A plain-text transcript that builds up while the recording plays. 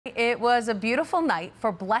It was a beautiful night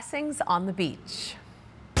for blessings on the beach.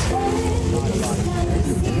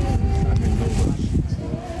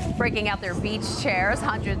 Breaking out their beach chairs,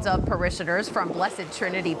 hundreds of parishioners from Blessed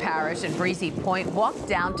Trinity Parish in Breezy Point walked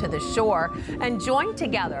down to the shore and joined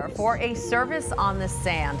together for a service on the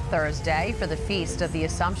sand Thursday for the Feast of the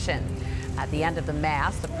Assumption. At the end of the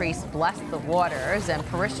Mass, the priest blessed the waters and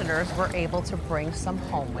parishioners were able to bring some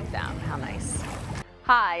home with them. How nice.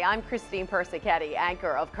 Hi, I'm Christine Persichetti,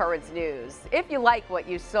 anchor of Currents News. If you like what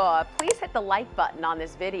you saw, please hit the like button on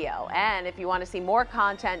this video. And if you want to see more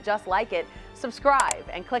content just like it, subscribe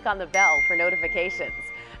and click on the bell for notifications.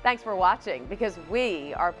 Thanks for watching, because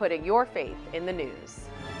we are putting your faith in the news.